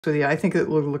with you. I think it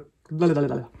will look blah, blah,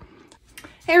 blah.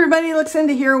 Hey everybody,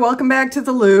 Luxinda here. Welcome back to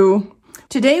the Lou.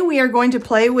 Today we are going to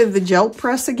play with the gel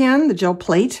press again, the gel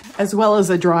plate, as well as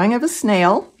a drawing of a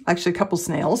snail, actually a couple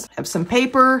snails. I have some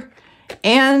paper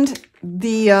and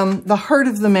the heart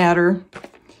of the matter,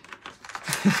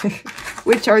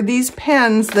 which are these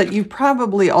pens that you've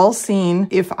probably all seen.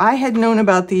 If I had known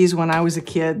about these when I was a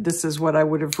kid, this is what I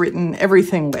would have written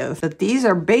everything with. But these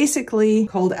are basically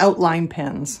called outline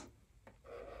pens.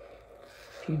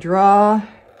 If you draw,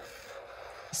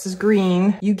 this is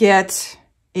green, you get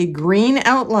a green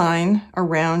outline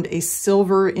around a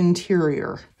silver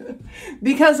interior.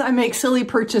 Because I make silly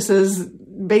purchases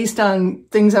based on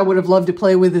things I would have loved to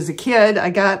play with as a kid,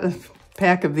 I got a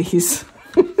pack of these.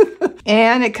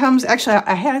 And it comes, actually,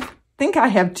 I think I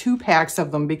have 2 packs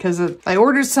of them because I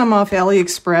ordered some off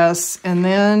AliExpress, and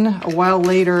then a while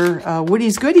later,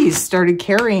 Woody's Goodies started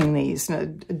carrying these, a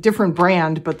different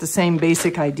brand, but the same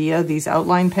basic idea, these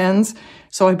outline pens.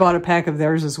 So I bought a pack of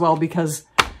theirs as well because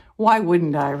why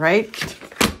wouldn't I, right?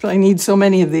 I need so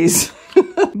many of these.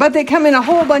 But they come in a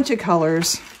whole bunch of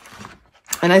colors,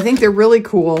 and I think they're really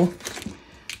cool,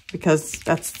 because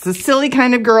that's the silly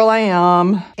kind of girl I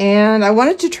am. And I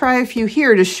wanted to try a few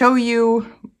here to show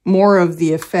you more of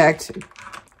the effect.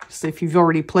 So if you've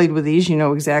already played with these, you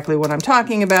know exactly what I'm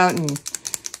talking about, and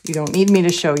you don't need me to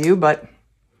show you, but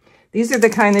these are the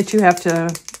kind that you have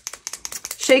to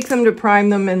shake them to prime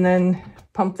them and then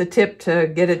pump the tip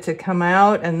to get it to come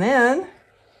out. And then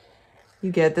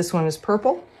you get, this one is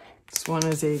purple. This one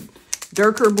is a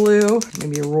darker blue,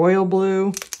 maybe a royal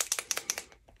blue.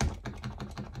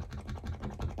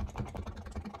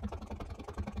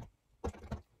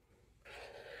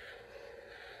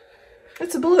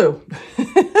 It's a blue.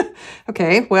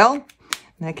 Okay, well, in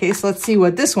that case, let's see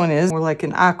what this one is. More like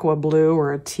an aqua blue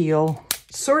or a teal.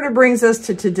 Sort of brings us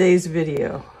to today's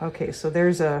video. Okay, so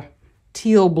there's a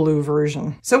teal blue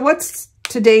version. So what's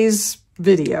today's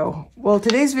video? Well,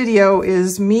 today's video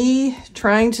is me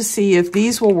trying to see if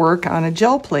these will work on a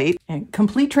gel plate. And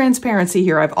complete transparency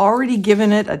here, I've already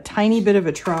given it a tiny bit of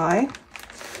a try.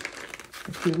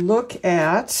 If you look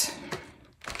at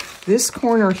this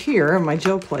corner here of my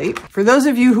gel plate. For those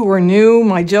of you who are new,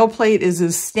 my gel plate is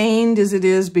as stained as it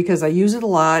is because I use it a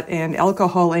lot, and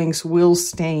alcohol inks will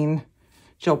stain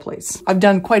gel plates. I've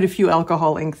done quite a few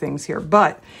alcohol ink things here,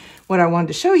 but what I wanted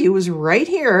to show you was right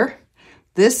here.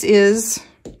 This is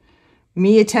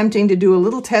me attempting to do a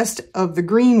little test of the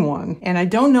green one, and I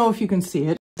don't know if you can see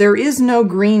it. There is no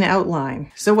green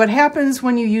outline. So what happens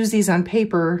when you use these on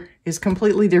paper is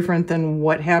completely different than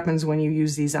what happens when you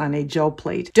use these on a gel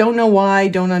plate. Don't know why,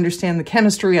 don't understand the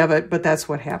chemistry of it, but that's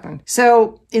what happened.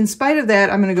 So in spite of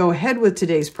that, I'm going to go ahead with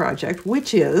today's project,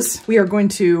 which is we are going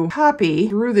to copy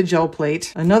through the gel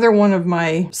plate another one of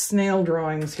my snail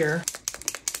drawings here.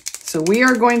 So we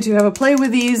are going to have a play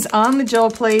with these on the gel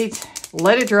plate,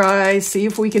 let it dry, see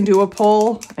if we can do a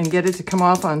pull and get it to come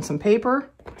off on some paper.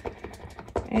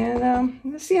 And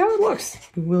let's see how it looks.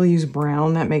 We'll use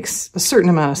brown. That makes a certain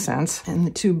amount of sense. And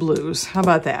the 2 blues. How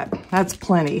about that? That's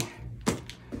plenty.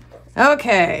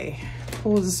 Okay.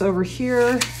 Pull this over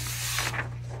here.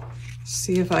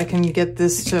 See if I can get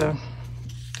this to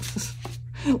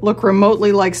look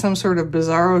remotely like some sort of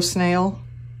bizarro snail.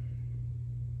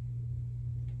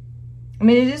 I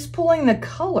mean, it is pulling the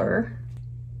color.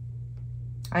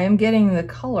 I am getting the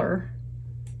color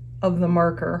of the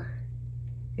marker.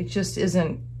 It just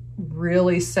isn't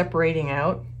really separating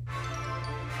out.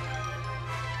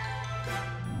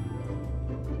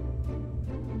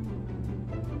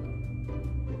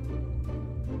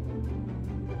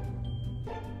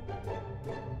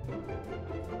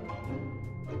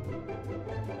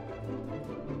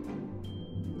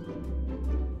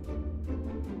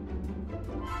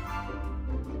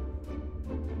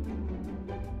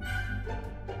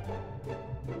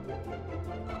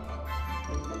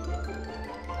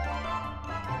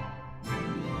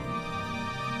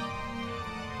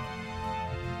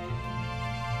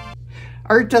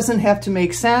 Art doesn't have to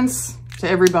make sense to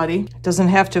everybody. It doesn't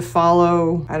have to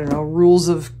follow, I don't know, rules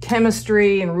of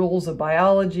chemistry and rules of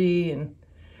biology and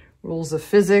rules of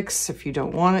physics if you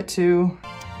don't want it to.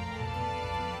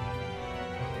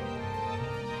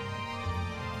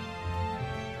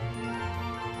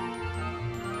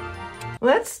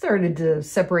 Well, that started to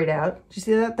separate out. Did you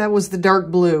see that? That was the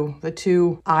dark blue, the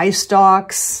 2 eye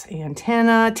stalks,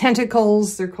 antenna,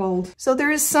 tentacles, they're called. So there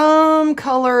is some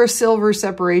color silver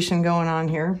separation going on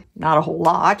here. Not a whole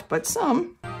lot, but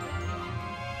some.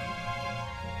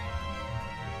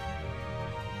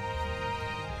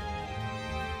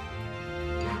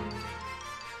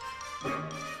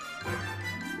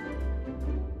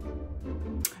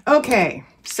 Okay,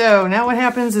 So now what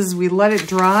happens is we let it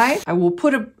dry. I will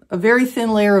put a very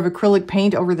thin layer of acrylic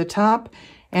paint over the top,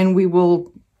 and we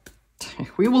will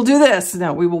do this.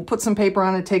 Now we will put some paper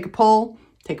on it, take a pull,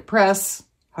 take a press,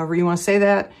 however you want to say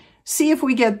that. See if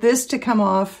we get this to come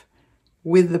off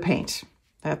with the paint.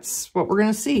 That's what we're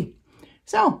going to see.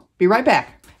 So be right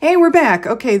back. Hey, we're back.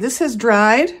 Okay, this has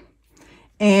dried.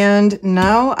 And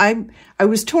now I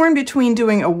was torn between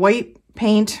doing a white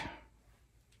paint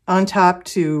on top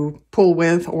to pull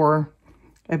with or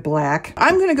a black.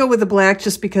 I'm going to go with the black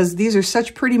just because these are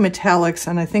such pretty metallics,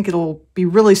 and I think it'll be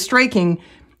really striking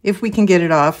if we can get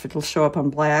it off. It'll show up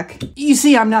on black. You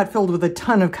see, I'm not filled with a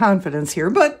ton of confidence here,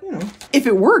 but you know, if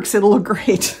it works, it'll look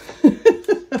great.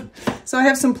 So I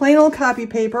have some plain old copy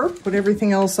paper, put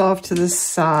everything else off to the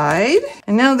side.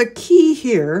 And now the key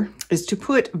here is to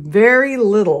put very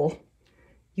little.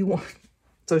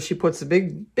 So she puts a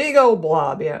big old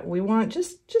blob. Yeah, we want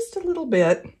just a little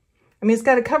bit. I mean, it's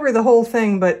got to cover the whole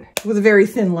thing, but with a very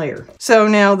thin layer. So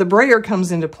now the brayer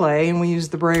comes into play, and we use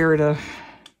the brayer to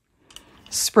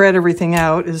spread everything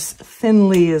out as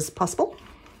thinly as possible.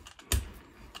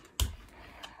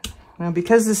 Now,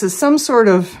 because this is some sort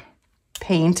of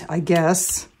paint, I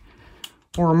guess,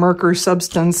 or a marker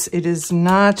substance, it is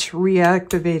not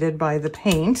reactivated by the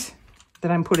paint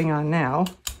that I'm putting on now,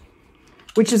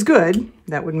 which is good.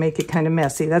 That would make it kind of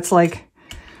messy. That's like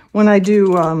when I do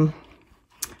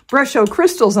Brusho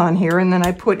crystals on here and then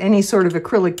I put any sort of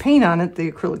acrylic paint on it.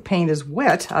 The acrylic paint is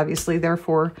wet, obviously,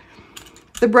 therefore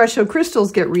the Brusho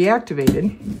crystals get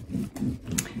reactivated.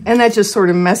 And that just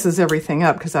sort of messes everything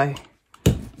up because I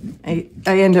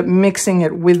end up mixing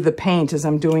it with the paint as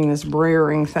I'm doing this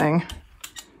brayering thing.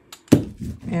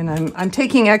 And I'm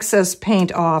taking excess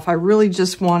paint off. I really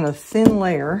just want a thin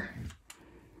layer.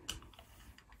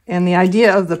 And the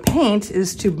idea of the paint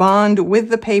is to bond with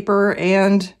the paper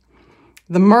and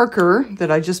the marker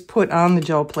that I just put on the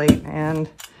gel plate. And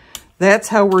that's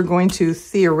how we're going to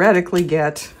theoretically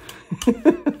get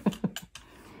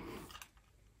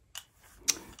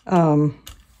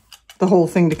the whole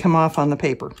thing to come off on the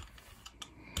paper.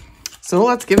 So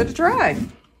let's give it a try.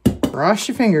 Cross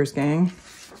your fingers, gang.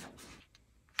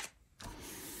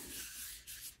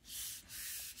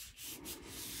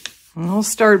 And I'll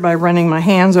start by running my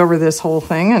hands over this whole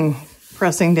thing and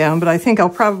pressing down, but I think I'll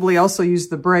probably also use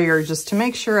the brayer just to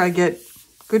make sure I get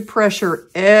good pressure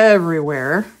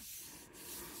everywhere.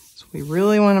 So we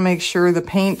really want to make sure the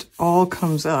paint all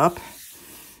comes up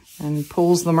and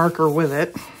pulls the marker with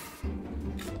it.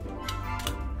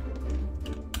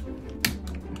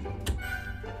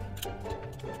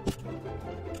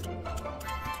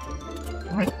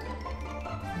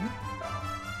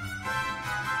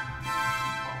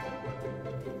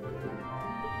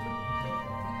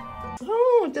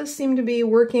 Oh, it does seem to be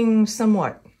working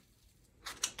somewhat.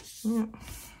 Yeah.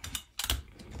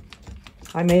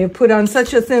 I may have put on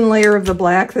such a thin layer of the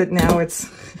black that now it's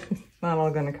not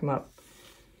all going to come up.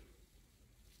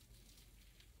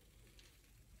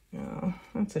 Oh,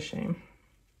 that's a shame.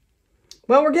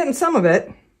 Well, we're getting some of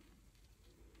it.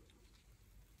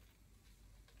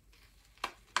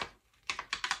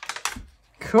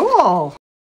 Cool.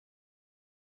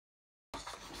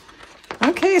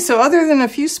 Okay, so other than a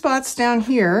few spots down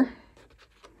here,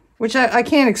 which I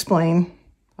can't explain,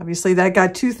 obviously that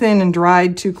got too thin and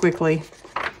dried too quickly,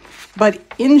 but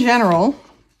in general,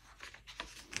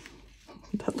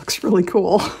 that looks really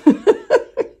cool.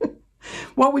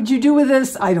 What would you do with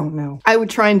this? I don't know. I would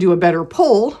try and do a better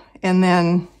pull and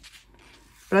then,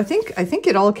 but I think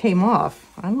it all came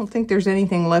off. I don't think there's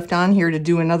anything left on here to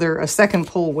do a second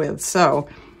pull with, so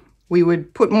we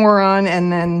would put more on,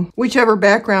 and then whichever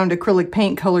background acrylic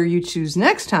paint color you choose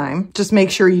next time, just make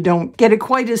sure you don't get it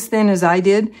quite as thin as I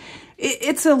did.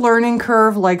 It's a learning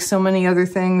curve like so many other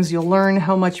things. You'll learn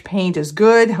how much paint is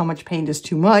good, how much paint is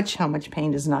too much, how much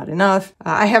paint is not enough.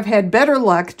 I have had better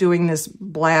luck doing this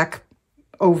black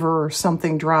over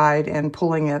something dried and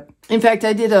pulling it. In fact,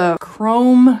 I did a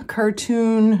chrome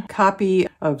cartoon copy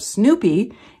of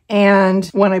Snoopy, and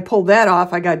when I pulled that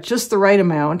off, I got just the right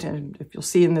amount. And if you'll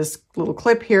see in this little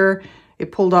clip here,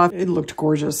 it pulled off. It looked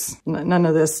gorgeous. None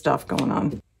of this stuff going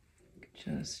on.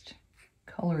 Just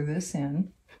color this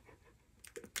in.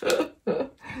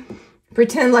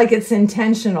 Pretend like it's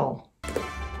intentional.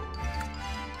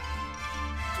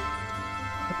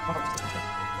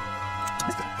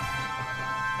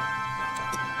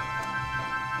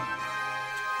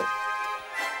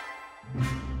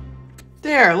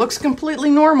 There, looks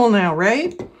completely normal now,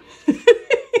 right?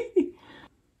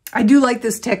 I do like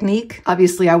this technique.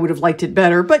 Obviously, I would have liked it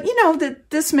better, but you know,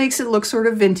 this makes it look sort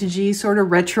of vintagey, sort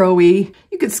of retro-y.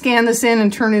 You could scan this in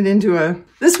and turn it into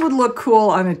this would look cool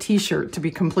on a t-shirt, to be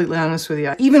completely honest with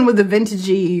you. Even with the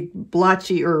vintagey,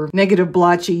 blotchy, or negative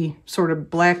blotchy sort of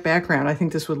black background, I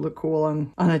think this would look cool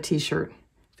on a t-shirt.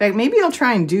 In fact, maybe I'll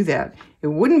try and do that. It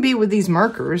wouldn't be with these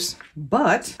markers,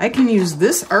 but I can use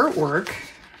this artwork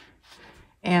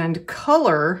and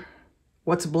color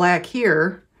what's black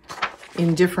here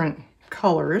in different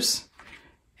colors,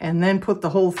 and then put the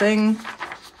whole thing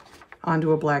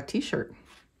onto a black t-shirt.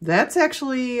 That's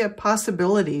actually a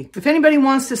possibility. If anybody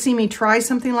wants to see me try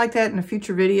something like that in a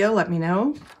future video, let me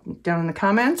know down in the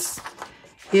comments.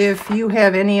 If you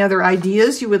have any other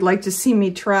ideas you would like to see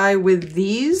me try with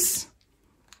these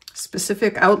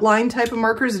specific outline type of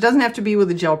markers, it doesn't have to be with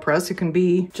a gel press. It can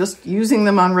be just using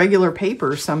them on regular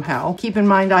paper somehow. Keep in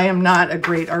mind, I am not a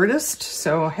great artist,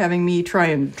 so having me try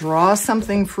and draw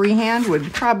something freehand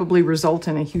would probably result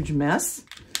in a huge mess.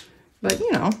 But,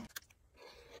 you know.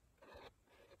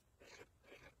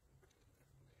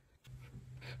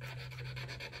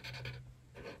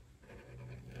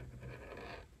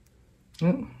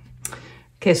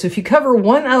 Okay, so if you cover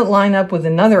one outline up with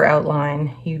another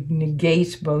outline, you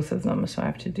negate both of them. So I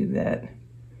have to do that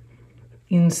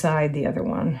inside the other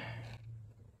one.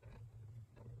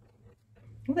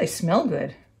 Well, they smell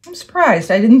good. I'm surprised.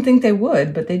 I didn't think they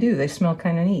would, but they do. They smell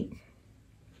kind of neat.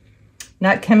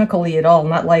 Not chemically at all,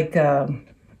 not like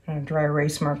dry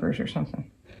erase markers or something.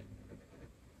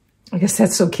 I guess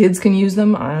that's so kids can use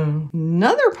them.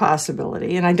 Another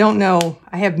possibility, and I don't know,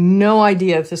 I have no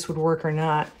idea if this would work or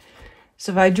not.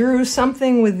 So if I drew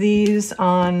something with these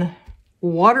on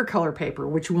watercolor paper,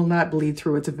 which will not bleed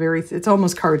through, it's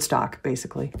almost cardstock,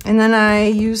 basically. And then I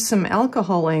use some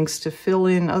alcohol inks to fill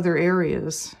in other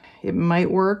areas. It might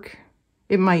work,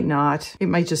 it might not, it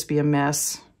might just be a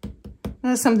mess.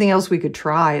 That's something else we could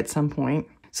try at some point.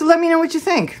 So let me know what you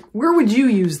think. Where would you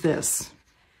use this?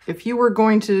 If you were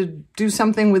going to do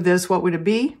something with this, what would it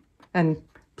be? And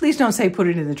please don't say put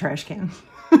it in the trash can.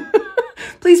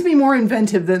 Please be more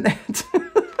inventive than that.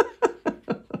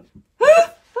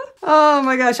 Oh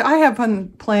my gosh, I have fun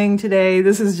playing today.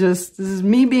 This is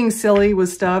me being silly with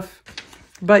stuff.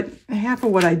 But half of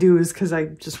what I do is because I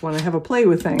just want to have a play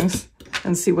with things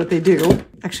and see what they do.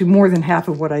 Actually, more than half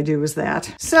of what I do is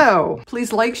that. So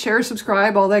please like, share,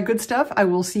 subscribe, all that good stuff. I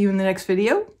will see you in the next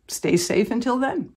video. Stay safe until then.